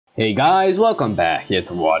Hey guys, welcome back.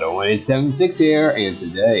 It's 𝓢𝓞𝓒𝓘𝓐𝓛 here, and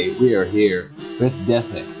today we are here with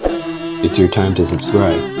BABFT. It's your time to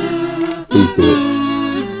subscribe. Please do it.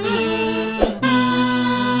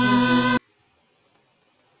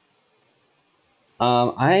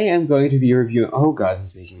 I am going to be reviewing. Oh god, this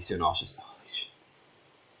is making me so nauseous. Holy shit.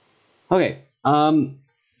 Okay,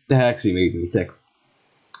 that actually made me sick.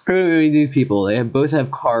 We're going to do people. They both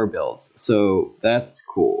have car builds, so that's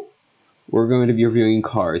cool. We're going to be reviewing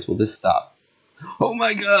cars. We'll just stop. Oh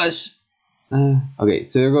my gosh! Okay,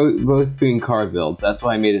 so they're both doing car builds. That's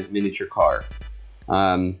why I made a miniature car.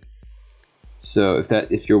 So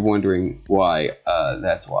if you're wondering why,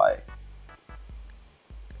 that's why.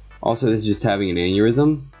 Also, this is just having an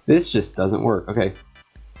aneurysm. This just doesn't work. Okay.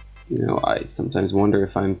 You know, I sometimes wonder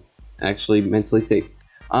if I'm actually mentally safe.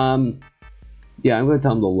 Yeah, I'm going to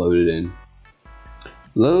tell them to load it in.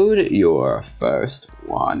 Load your first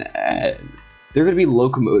one, and they're going to be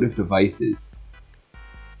locomotive devices.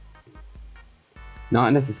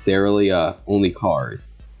 Not necessarily only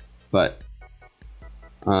cars, but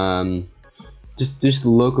just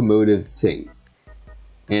locomotive things.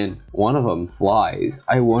 And one of them flies.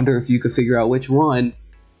 I wonder if you could figure out which one.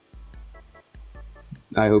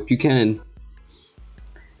 I hope you can.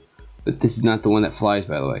 But this is not the one that flies,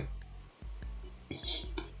 by the way.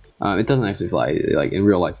 It doesn't actually fly, like in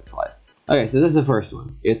real life it flies. Okay, so this is the first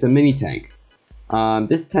one. It's a mini tank.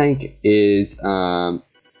 This tank is, yeah,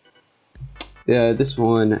 this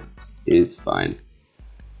one is fine.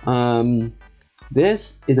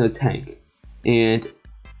 This is a tank, and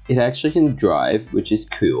it actually can drive, which is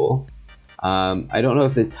cool. I don't know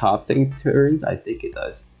if the top thing turns, I think it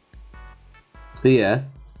does. But yeah,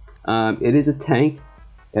 it is a tank.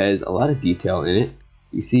 It has a lot of detail in it.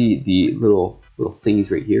 You see the little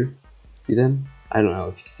thingies right here. See them? I don't know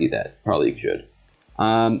if you can see that. Probably you should.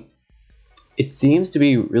 It seems to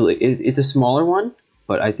be really, it's a smaller one,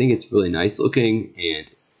 but I think it's really nice looking, and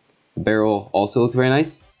the barrel also looks very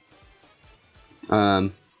nice.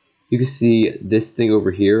 You can see this thing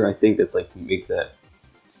over here. I think that's like to make that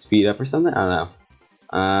speed up or something. I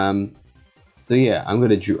don't know. So yeah, I'm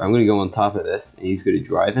gonna go on top of this, and he's gonna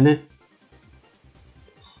drive in it.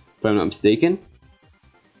 If I'm not mistaken.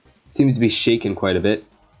 Seems to be shaking quite a bit.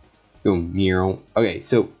 Go meow. Okay,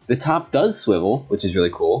 so the top does swivel, which is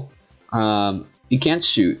really cool. It can't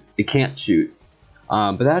shoot. It can't shoot.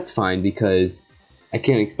 But that's fine because I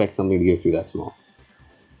can't expect something to go through that small.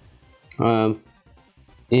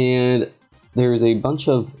 And there's a bunch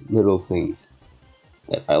of little things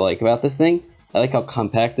that I like about this thing. I like how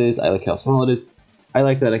compact it is. I like how small it is. I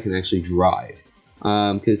like that I can actually drive.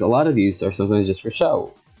 Because a lot of these are sometimes just for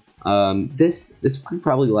show. This could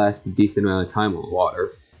probably last a decent amount of time on the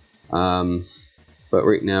water. But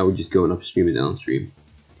right now we're just going upstream and downstream.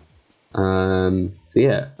 So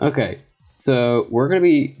yeah, okay. So we're gonna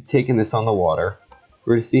be taking this on the water.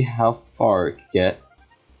 We're gonna see how far it can get.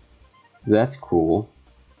 That's cool.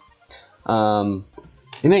 It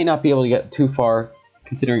may not be able to get too far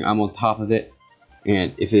considering I'm on top of it,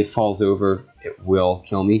 and if it falls over, it will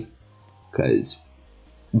kill me. Because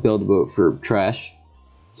build a boat for trash.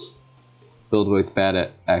 Build a boat's bad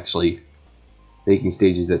at actually making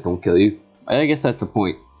stages that don't kill you. I guess that's the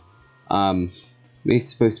point. It's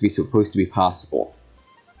supposed to be possible.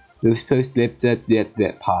 It's supposed to be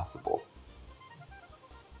that possible.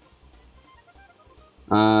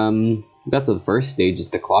 That's the first stage, is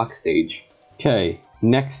the clock stage. Okay,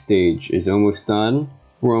 next stage is almost done.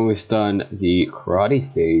 We're almost done the karate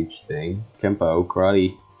stage thing. Kempo,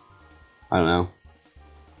 karate. I don't know.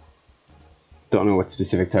 Don't know what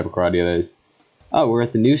specific type of karate that is. Oh, we're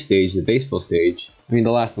at the new stage, the baseball stage. I mean,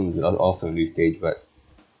 the last one was also a new stage, but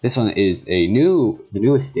this one is the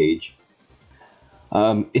newest stage.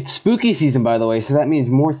 It's spooky season, by the way, so that means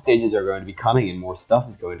more stages are going to be coming and more stuff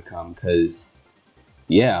is going to come, because,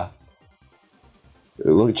 yeah.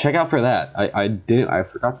 Look, check out for that. I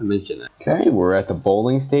forgot to mention that. Okay, we're at the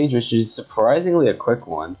bowling stage, which is surprisingly a quick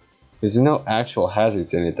one. There's no actual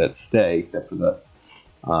hazards in it that stay, except for the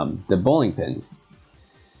bowling pins.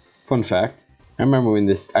 Fun fact. I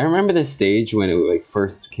remember this stage when it like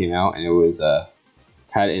first came out, and it was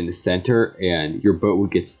had it in the center, and your boat would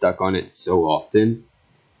get stuck on it so often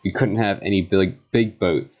you couldn't have any big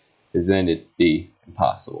boats, because then it'd be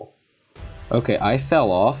impossible. Okay, I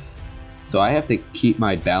fell off, so I have to keep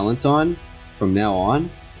my balance on from now on.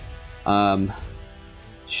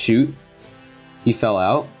 Shoot, he fell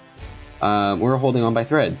out. We're holding on by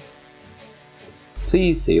threads.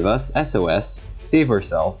 Please save us. SOS. Save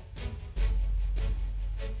ourselves.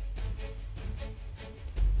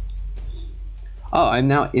 Oh, I'm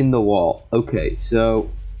now in the wall. Okay, so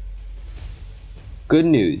Good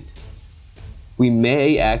news. We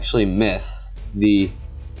may actually miss the...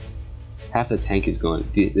 Half the tank is going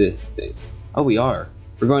this thing. Oh, we are.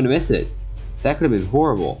 We're going to miss it. That could have been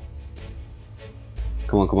horrible.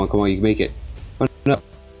 Come on, come on, come on. You can make it. Oh, no.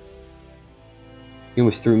 You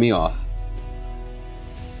almost threw me off.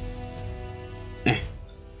 You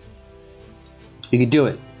can do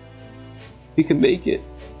it. You can make it.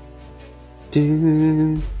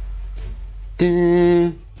 Dun,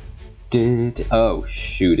 dun, dun, dun. Oh,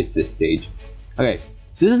 shoot. It's this stage. Okay.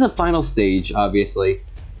 So this is the final stage, obviously.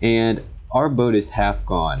 And our boat is half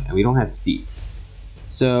gone. And we don't have seats.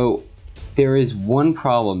 So there is one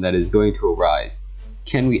problem that is going to arise.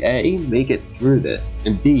 Can we A, make it through this?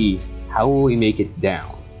 And B, how will we make it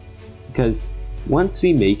down? Because once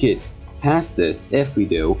we make it past this, if we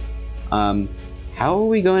do, how are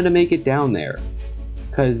we going to make it down there?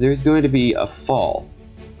 Because there's going to be a fall,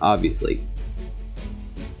 obviously.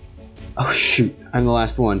 Oh shoot, I'm the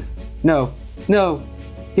last one. No, no,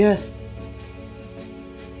 yes.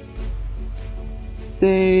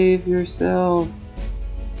 Save yourself.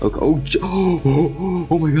 Okay.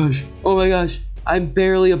 Oh my gosh, oh my gosh. I'm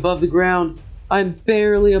barely above the ground. I'm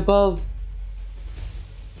barely above.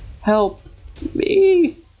 Help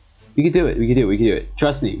me. We can do it, we can do it, we can do it.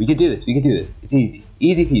 Trust me, we can do this, we can do this. It's easy.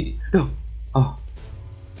 Easy peasy. No. Oh.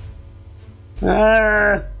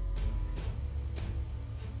 Ah.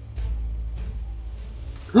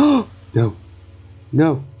 Oh, no.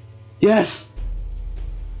 No. Yes!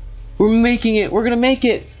 We're making it! We're gonna make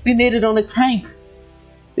it! We made it on a tank!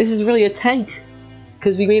 This is really a tank!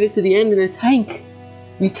 Because we made it to the end in a tank!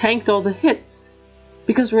 We tanked all the hits!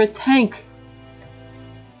 Because we're a tank!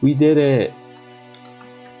 We did it!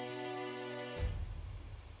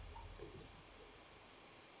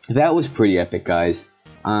 That was pretty epic, guys.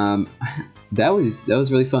 That was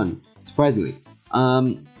really fun, surprisingly.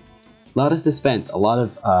 A lot of suspense, a lot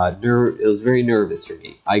of it was very nervous for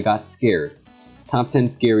me. I got scared. Top 10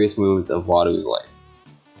 scariest moments of Wadoo's life.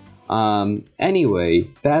 Anyway,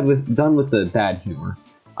 that was done with the bad humor.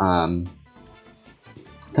 Time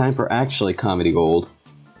for actually comedy gold.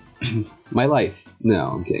 My life. No,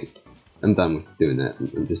 I'm kidding. I'm done with doing that.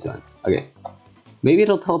 I'm just done. Okay. Maybe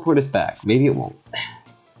it'll teleport us back. Maybe it won't.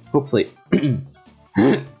 Hopefully.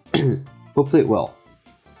 Hopefully it will.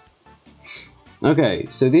 Okay,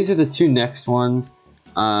 so these are the two next ones.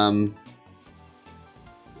 That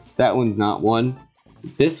one's not one.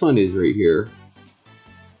 This one is right here.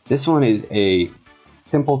 This one is a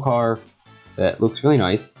simple car that looks really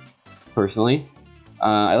nice, personally.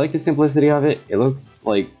 I like the simplicity of it. It looks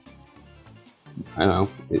like, I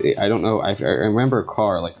don't know. I remember a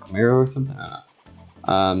car like Camaro or something. I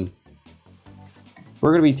don't know.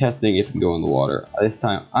 We're going to be testing if it can go in the water. This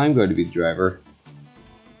time, I'm going to be the driver.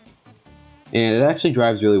 And it actually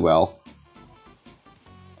drives really well.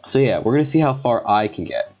 So yeah, we're going to see how far I can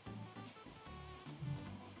get.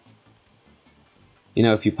 You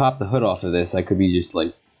know, if you pop the hood off of this, I could be just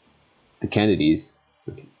like the Kennedys.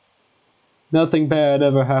 Okay. Nothing bad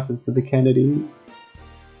ever happens to the Kennedys.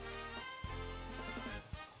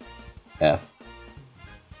 F.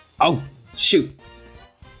 Oh, shoot.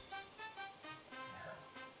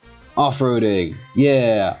 Off-roading.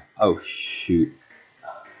 Yeah. Oh, shoot.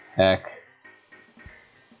 Heck.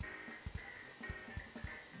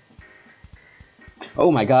 Oh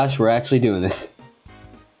my gosh, we're actually doing this.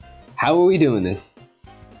 How are we doing this?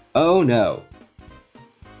 Oh no.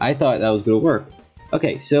 I thought that was gonna work.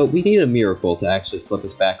 Okay, so we need a miracle to actually flip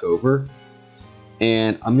us back over.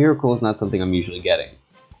 And a miracle is not something I'm usually getting.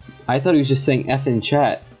 I thought he was just saying F in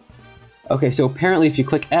chat. Okay, so apparently if you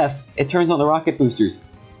click F, it turns on the rocket boosters.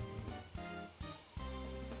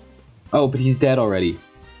 Oh, but he's dead already.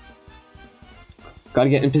 Gotta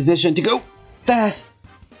get in position to go fast!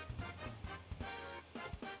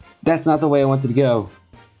 That's not the way I wanted to go.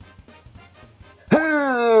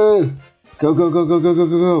 Go, go, go, go, go, go,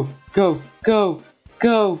 go, go, go,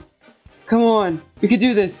 go. Come on, we can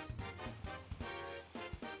do this.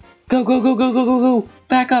 Go, go, go, go, go, go, go.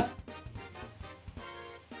 Back up.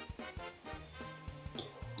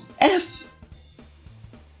 F.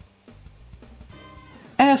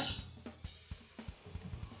 F.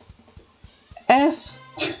 F.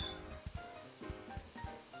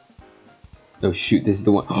 Oh shoot, this is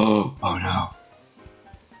the one. Oh no.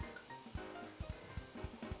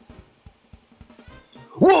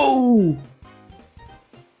 Whoa!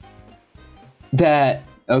 That,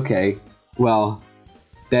 okay, well,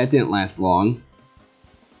 that didn't last long.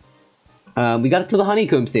 We got it to the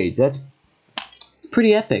honeycomb stage. That's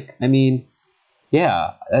pretty epic. I mean,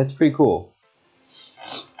 yeah, that's pretty cool.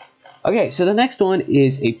 Okay, so the next one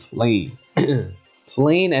is a plane.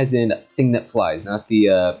 plane as in thing that flies, not the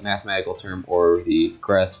mathematical term or the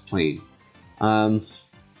grass plane.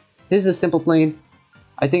 This is a simple plane.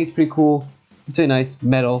 I think it's pretty cool. It's really nice,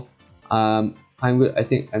 metal. I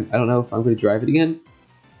don't know if I'm gonna drive it again.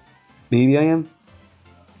 Maybe I am.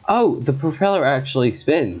 Oh, the propeller actually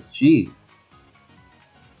spins. Jeez.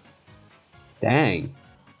 Dang.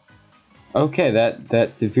 Okay,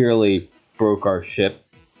 that severely broke our ship.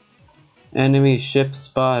 Enemy ship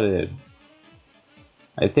spotted.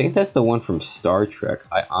 I think that's the one from Star Trek.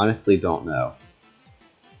 I honestly don't know.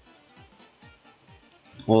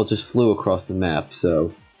 Well, it just flew across the map,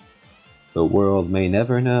 so the world may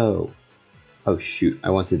never know. Oh shoot, I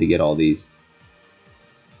wanted to get all these.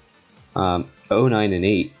 09 and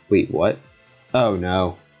 8. Wait, what? Oh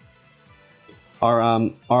no.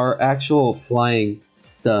 Our actual flying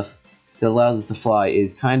stuff that allows us to fly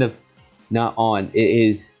is kind of not on. It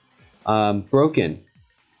is broken.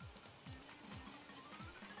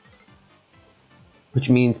 Which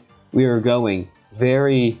means we are going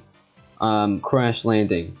very crash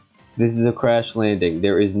landing. This is a crash landing.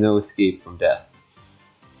 There is no escape from death.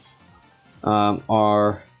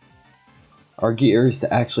 Our gears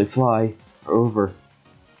to actually fly are over.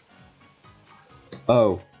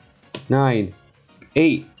 Oh, 9,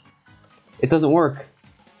 8. It doesn't work.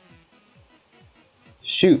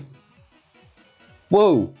 Shoot.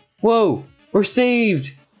 Whoa, whoa, we're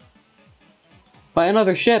saved by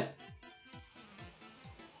another ship.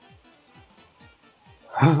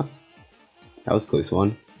 That was a close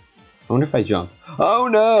one. I wonder if I jump. Oh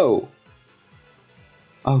no!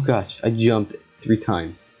 Oh gosh, I jumped 3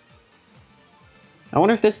 times. I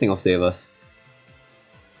wonder if this thing will save us.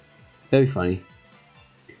 That'd be funny.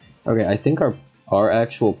 Okay, I think our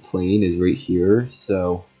actual plane is right here,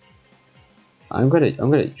 so I'm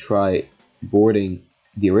gonna try boarding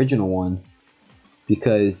the original one,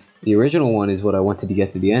 because the original one is what I wanted to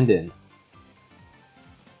get to the end in.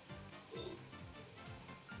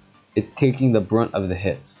 It's taking the brunt of the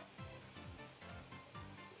hits.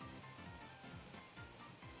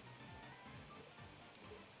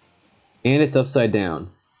 And it's upside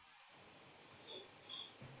down.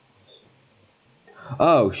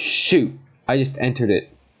 Oh shoot, I just entered it.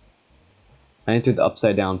 I entered the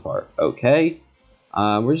upside down part. Okay,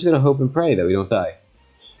 we're just gonna hope and pray that we don't die.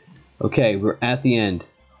 Okay, we're at the end.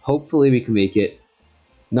 Hopefully we can make it.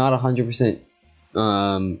 Not 100%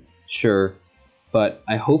 sure, but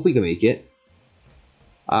I hope we can make it.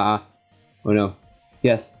 Oh no.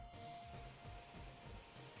 Yes.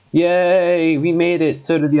 Yay, we made it.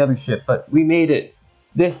 So did the other ship, but we made it.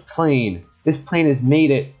 This plane has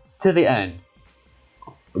made it to the end.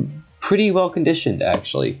 Pretty well conditioned,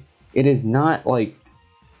 actually. It is not like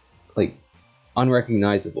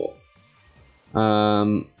unrecognizable.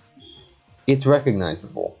 It's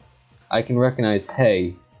recognizable. I can recognize,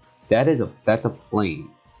 hey, that's a plane,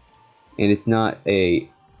 and it's not a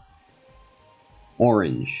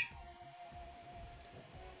orange.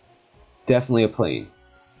 Definitely a plane.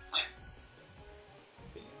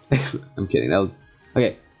 I'm kidding. That was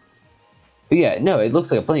okay. But yeah, no, it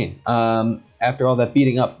looks like a plane. After all that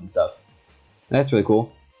beating up and stuff, that's really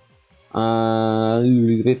cool. So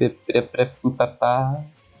we're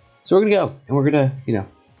gonna go, and we're gonna,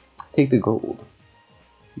 take the gold.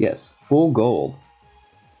 Yes, full gold.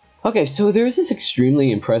 Okay, so there's this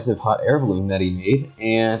extremely impressive hot air balloon that he made,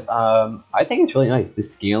 and I think it's really nice. The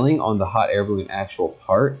scaling on the hot air balloon actual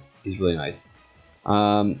part is really nice.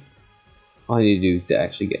 All I need to do is to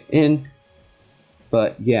actually get in.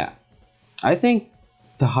 But yeah, I think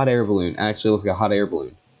the hot air balloon actually looks like a hot air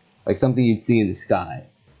balloon, like something you'd see in the sky.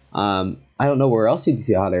 I don't know where else you'd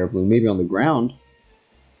see a hot air balloon, maybe on the ground.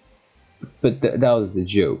 But that was a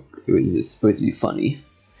joke. It was supposed to be funny.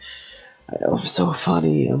 I know, I'm so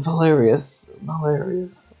funny. I'm hilarious. I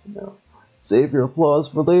know. Save your applause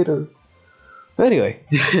for later. Anyway,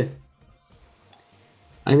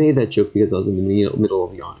 I made that joke because I was in the middle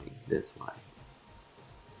of yawning. That's why.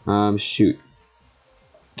 Shoot.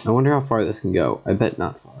 I wonder how far this can go. I bet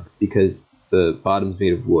not far, because the bottom's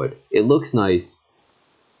made of wood. It looks nice,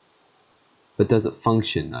 but does it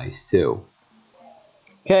function nice too?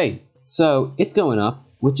 Okay, so it's going up,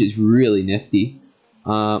 which is really nifty.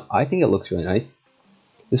 I think it looks really nice.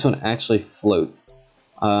 This one actually floats.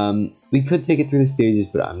 We could take it through the stages,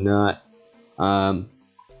 but I'm not.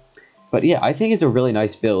 But yeah, I think it's a really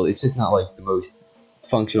nice build. It's just not like the most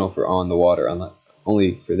functional for on the water,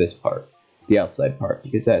 only for this part, the outside part,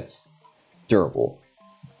 because that's durable,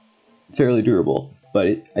 fairly durable.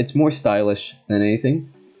 But it's more stylish than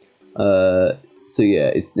anything. So yeah,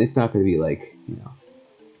 it's not going to be like,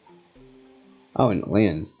 Oh, and it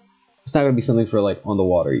lands. It's not going to be something for like on the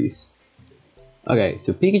water use. Okay,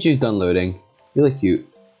 so Pikachu's done loading. Really cute.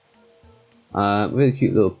 Really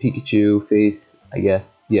cute little Pikachu face, I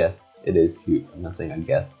guess. Yes, it is cute. I'm not saying I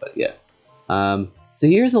guess, but yeah. So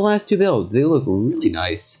here's the last two builds. They look really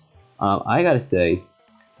nice. I gotta say,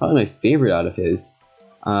 probably my favorite out of his.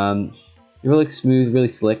 They really look smooth, really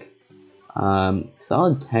slick.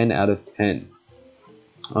 Solid 10 out of 10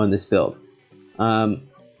 on this build.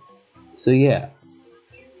 So yeah,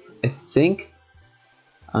 I think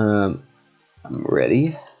I'm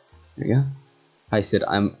ready. There we go. I said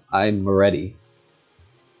I'm ready.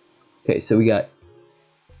 Okay, so we got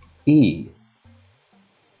E,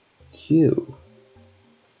 Q.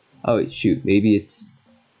 Oh wait, shoot, maybe it's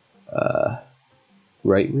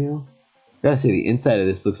right wheel. Gotta say the inside of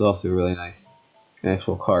this looks also really nice. An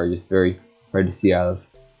actual car, just very hard to see out of.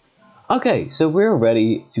 Okay, so we're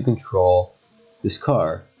ready to control this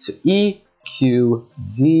car. So E, Q,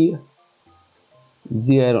 Z.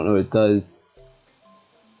 Z, I don't know what it does.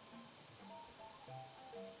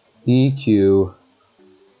 E, Q.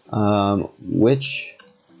 Which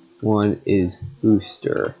one is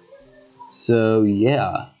booster? So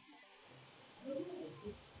yeah.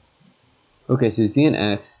 Okay, so Z and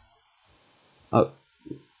X. Oh,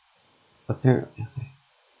 apparently. Okay.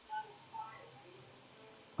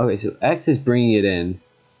 Okay, so X is bringing it in.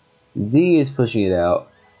 Z is pushing it out.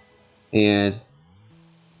 And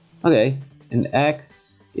okay, and F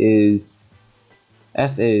is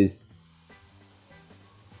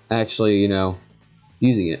actually, you know,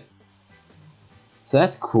 using it. So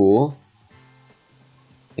that's cool.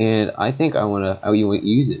 And I think I want to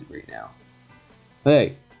use it right now.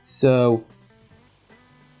 Okay, so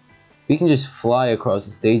we can just fly across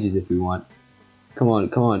the stages if we want. Come on,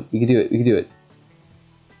 come on, we can do it, we can do it.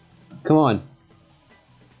 Come on.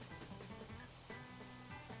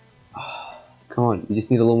 Come on, we just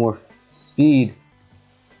need a little more speed.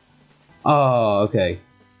 Oh, okay.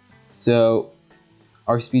 So,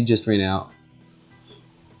 our speed just ran out.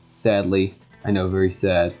 Sadly. I know, very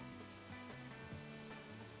sad.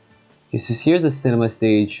 Okay, so here's the cinema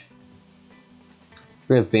stage.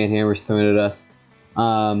 We have band hammers thrown at us.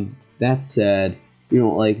 That's sad. We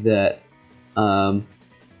don't like that. Come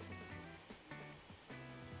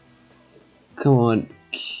on,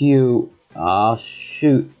 Q. Ah,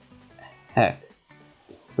 shoot. Heck.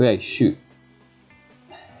 Okay, shoot.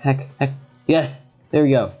 Heck. Yes! There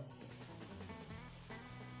we go.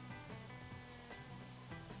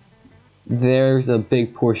 There's a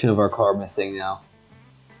big portion of our car missing now.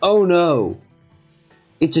 Oh no!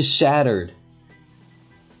 It just shattered.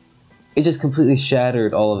 It just completely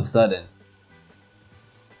shattered all of a sudden.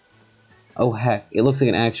 Oh heck, it looks like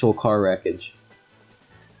an actual car wreckage.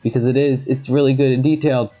 Because it's really good and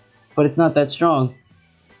detailed, but it's not that strong.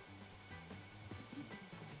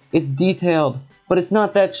 It's detailed, but it's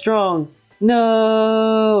not that strong.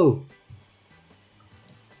 No!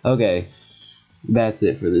 Okay, that's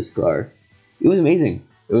it for this car. It was amazing.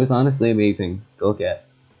 It was honestly amazing to look at.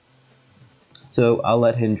 So I'll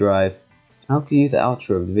let him drive. I'll give you the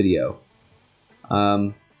outro of the video.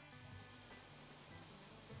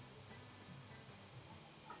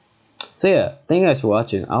 So yeah, thank you guys for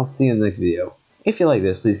watching. I'll see you in the next video. If you like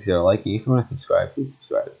this, please consider liking. If you want to subscribe, please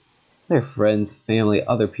subscribe. Their friends, family,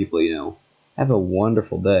 other people you know. Have a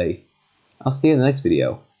wonderful day. I'll see you in the next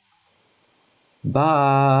video.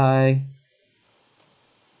 Bye!